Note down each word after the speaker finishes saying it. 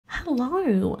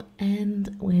Hello,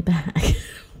 and we're back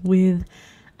with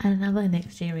another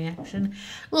Nexz reaction.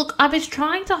 Look, I was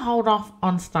trying to hold off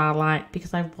on Starlight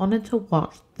because I wanted to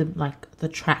watch the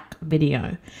track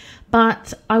video,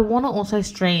 but I want to also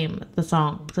stream the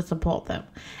song to support them,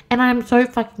 and I'm so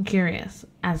fucking curious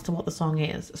as to what the song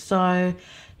is. So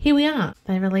here we are.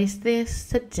 They released this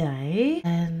today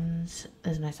and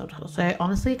there's no subtitles. So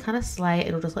honestly, kind of slay.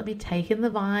 It'll just let me take in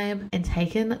the vibe and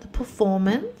take in the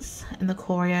performance and the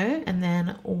choreo. And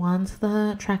then once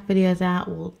the track video's out,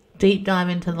 we'll deep dive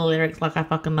into the lyrics like I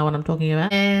fucking know what I'm talking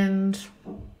about. And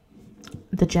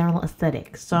the general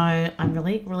aesthetic. So I'm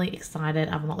really, really excited.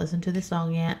 I've not listened to this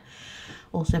song yet.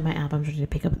 Also, my album's ready to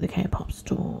pick up at the Kpop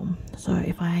store. So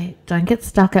if I don't get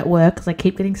stuck at work, because I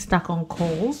keep getting stuck on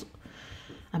calls,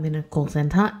 I'm in a call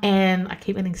center and I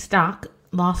keep getting stuck.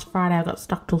 Last Friday I got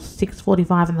stuck till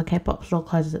 6:45 and the Kpop store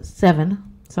closes at 7.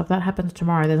 So if that happens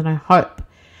tomorrow, there's no hope.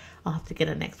 I'll have to get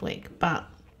it next week, but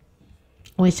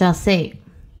we shall see.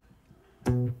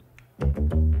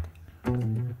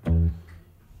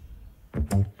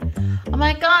 Oh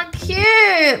my god,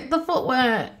 cute! The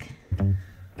footwork.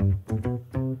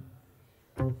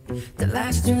 The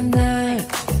last night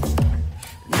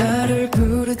나를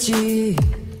부르지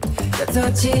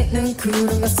흩어지는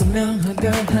구름 같으면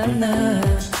별 하나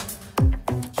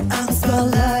I'm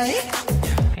Starlight.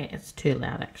 Okay, it's too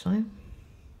loud actually.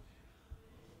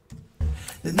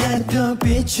 내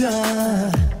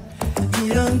별빛과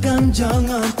이런 감정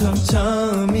온통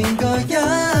처음인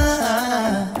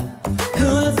거야.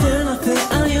 Who feel nothing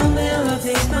on your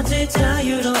melody 마치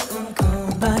자유로운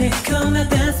고발이 Come and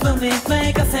dance for me,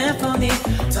 make a symphony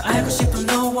더 알고 싶은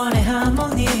너와의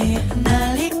하모니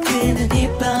날 이끄는 이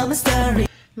밤의 story.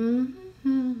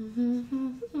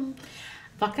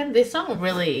 Fucking this song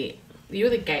really, you're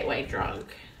the gateway drug,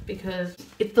 because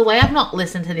it's the way I've not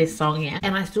listened to this song yet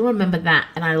and I still remember that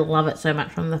and I love it so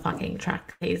much from the fucking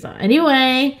track teaser.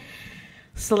 Anyway,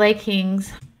 Slay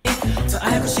Kings. 더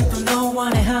알고 싶은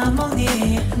너와의 하모니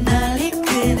날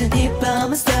이끄는 이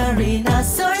밤의 story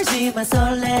낯설지만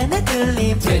설레는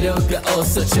들림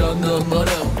데려가어서 저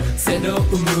너머로 새로운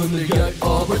문을 열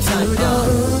overtime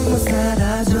두려움은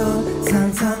사라져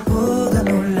상상보다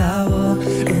놀라워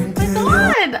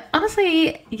God,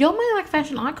 honestly, you're my like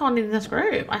fashion icon in this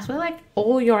group. I swear, like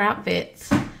all your outfits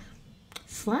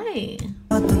slay.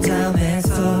 어떤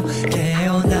잠에서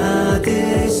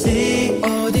깨어나듯이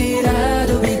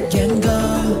어디라도 we can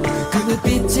go 그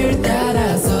빛을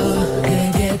따라서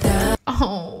내게 다.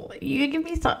 Oh, you give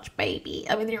me such baby.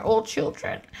 I mean, you're all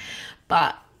children,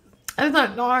 but I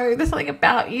don't know. There's something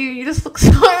about you. You just look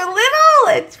so little.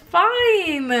 It's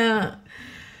fine.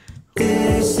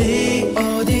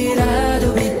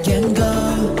 어디라도 we can go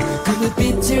그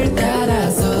빛을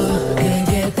따라서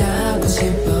내게 닿고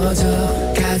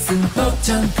싶어져 가슴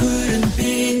벅찬 푸른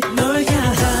빛 널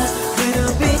향한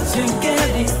그 빛은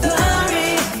getting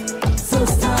starry so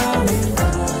starry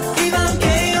이 밤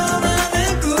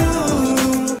깨어나는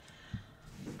꿈.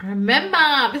 I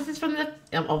remember this is from the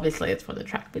obviously it's from the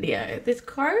track video. This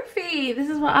choreography. This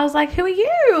is what I was like. Who are you?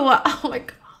 Oh my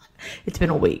god. It's been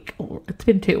a week. It's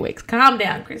been 2 weeks. Calm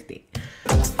down, Christy.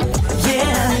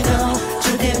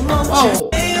 Oh.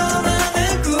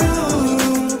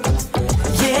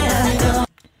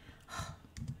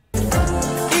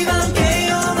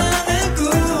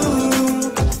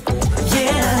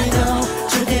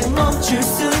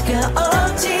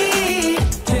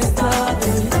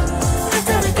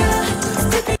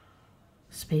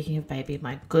 Speaking of baby,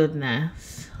 my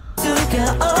goodness.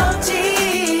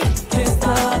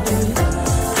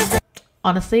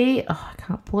 Honestly, I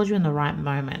can't pause you in the right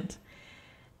moment.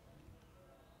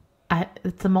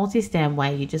 It's a multi-stand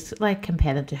way. You just like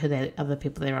compare them to who the other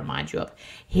people they remind you of.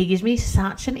 He gives me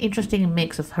such an interesting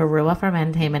mix of Harua from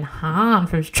N Team and Han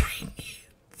from Stray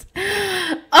Kids.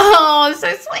 Oh, so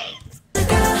sweet.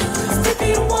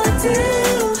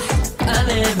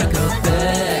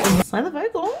 Slay the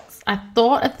vocals. I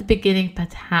thought at the beginning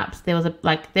perhaps there was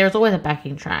there's always a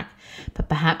backing track, but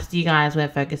perhaps you guys were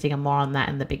focusing more on that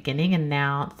in the beginning and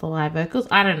now it's the live vocals.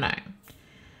 I don't know.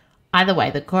 Either way,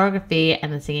 the choreography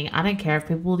and the singing, I don't care if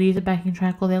people use a backing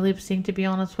track or they lip sync, to be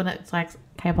honest, when it's like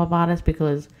K-pop artists,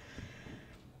 because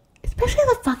especially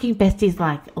the fucking besties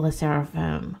like Le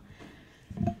Sserafim.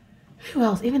 Who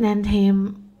else? Even N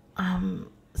Team.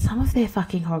 Some of their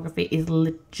fucking choreography is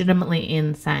legitimately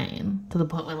insane to the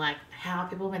point where like, how are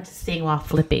people meant to sing while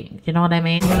flipping? You know what I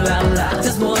mean?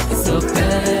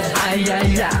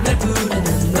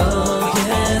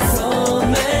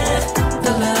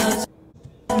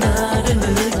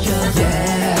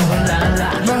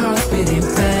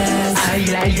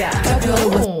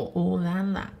 Oh, ooh la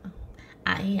la.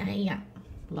 Ay, yeah.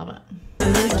 Love it.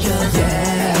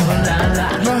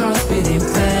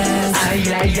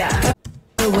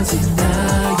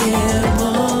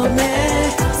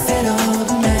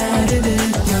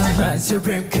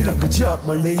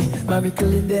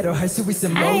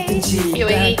 Hey,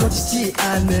 Huey.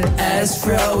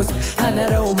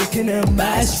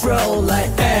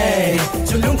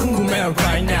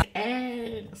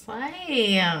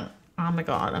 Slay. Oh my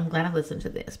god, I'm glad I listened to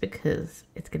this because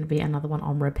it's going to be another one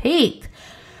on repeat.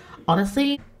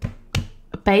 Honestly,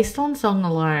 based on song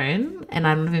alone, and I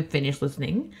haven't even finished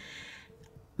listening,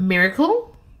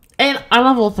 Miracle, and I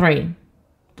love all three.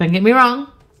 Don't get me wrong,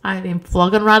 I've been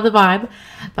flogging Ride the Vibe,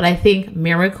 but I think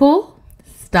Miracle,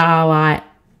 Starlight,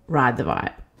 Ride the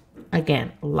Vibe.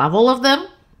 Again, love all of them,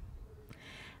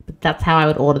 but that's how I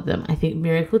would order them. I think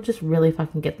Miracle just really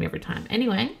fucking gets me every time.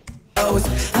 Anyway.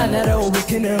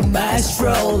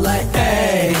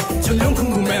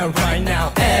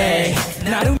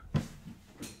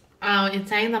 Oh, it's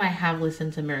saying that I have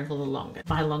listened to Miracle the longest.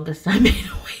 By longest, I mean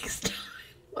a week's time.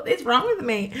 What is wrong with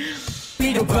me?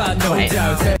 Wait.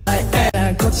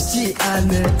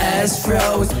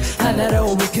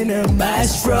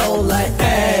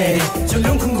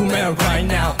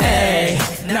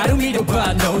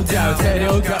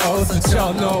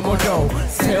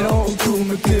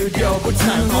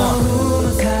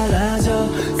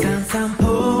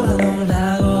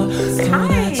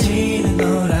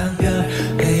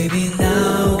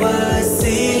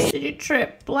 Did you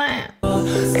trip, Bland?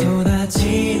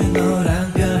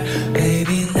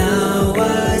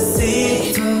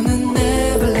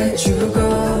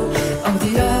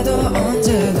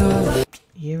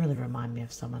 You really remind me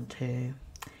of someone too.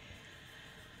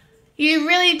 You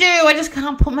really do. I just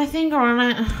can't put my finger on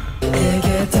it.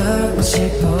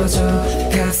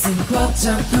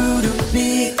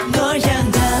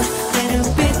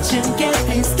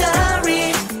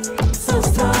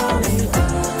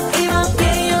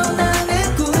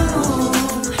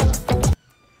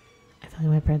 I feel like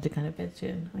my parents are kind of bed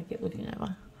soon. I keep looking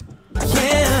over.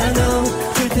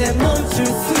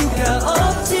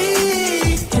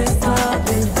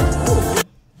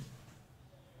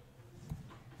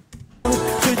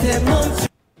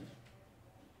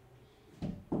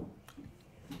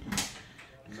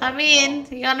 Come in,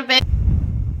 you on a bed.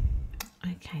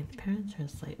 Okay, the parents are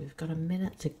asleep. We've got a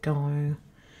minute to go. And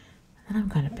then I'm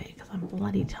going to bed because I'm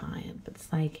bloody tired. But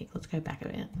psychic, let's go back a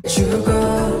bit.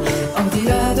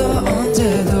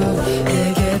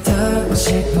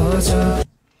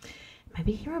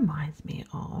 Maybe he reminds me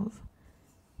of...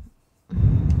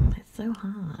 It's so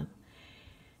hard.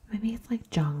 Maybe it's like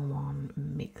Jungwon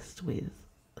mixed with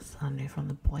Sunwoo from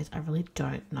The Boys. I really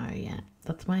don't know yet.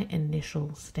 That's my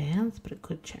initial stance, but it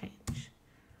could change.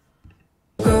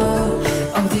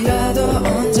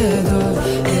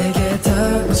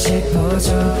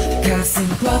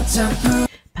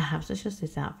 Perhaps it's just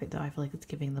this outfit though. I feel like it's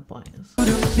giving The Boys.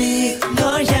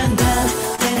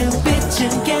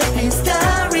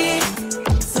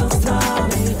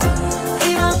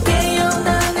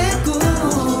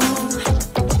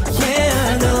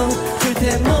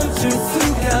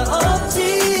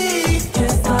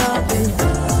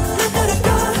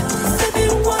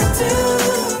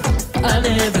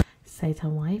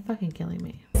 Satan, why are you fucking killing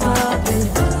me?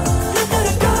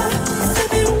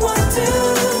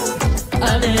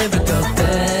 I never go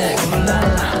back.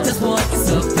 Just walk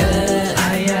so bad.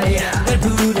 날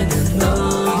부르는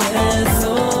너의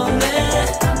손에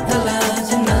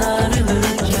달라진 나를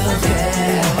느껴.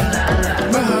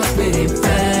 My heart's beating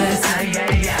fast.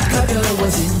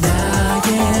 가벼워진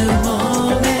나의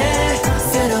몸에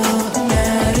새로운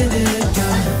나를 느껴.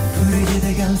 부르게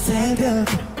돼간 새벽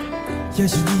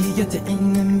여전히 곁에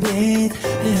있는 빛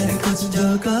내 안에 꺼진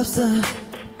적 없어.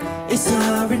 It's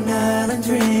alright now I'm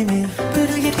dreaming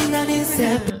부르게 빛나는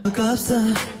새벽 없어.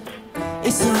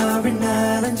 It's alright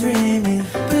now I'm dreaming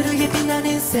부르게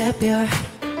빛나는 새벽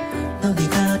넌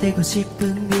네가 되고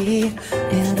싶은 빛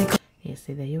내 안에 Yeah,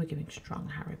 see there you were giving strong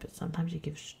Haru, but sometimes you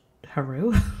give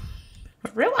Haru?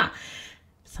 Harua!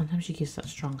 Sometimes you give such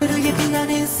strong Haru. 부르게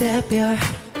빛나는 새벽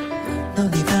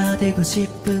넌 네가 되고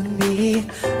싶은 빛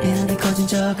내 안에 꺼진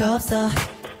적 없어.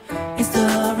 It's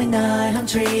alright now I'm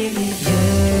dreaming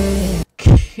yeah.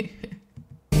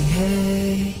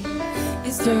 Hey,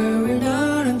 it's alright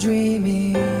now I'm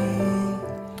dreaming.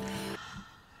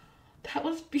 That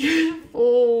was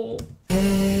beautiful.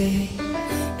 Hey,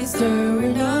 it's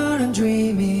alright now I'm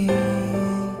dreaming.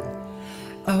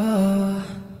 Oh.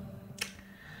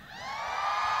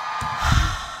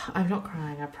 I'm not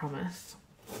crying, I promise.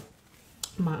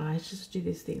 My eyes just do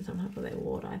this thing sometimes when they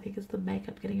water. I think it's the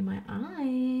makeup getting in my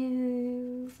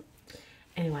eyes.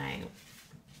 Anyway,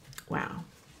 wow.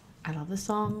 I love the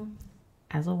song.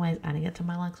 As always, adding it to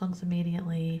my like songs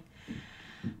immediately.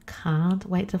 Can't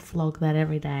wait to vlog that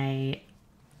every day.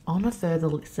 On a further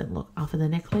listen, look, after the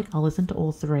next week, I'll listen to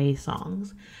all 3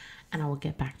 songs and I will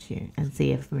get back to you and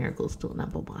see if Miracle's still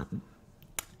number 1.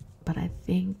 But I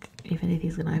think if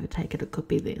anything's going to overtake it, it could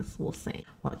be this. We'll see.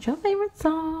 What's your favourite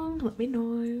song? Let me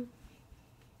know.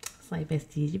 Slay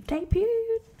Besties, you've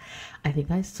debuted. I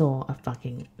think I saw a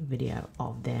fucking video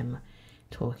of them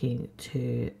talking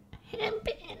to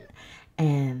Hanbin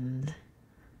and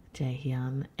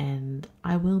Jaehyun, and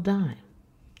I will die.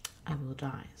 I will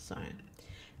die. So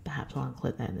perhaps I'll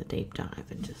include that in the deep dive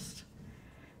and just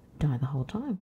die the whole time.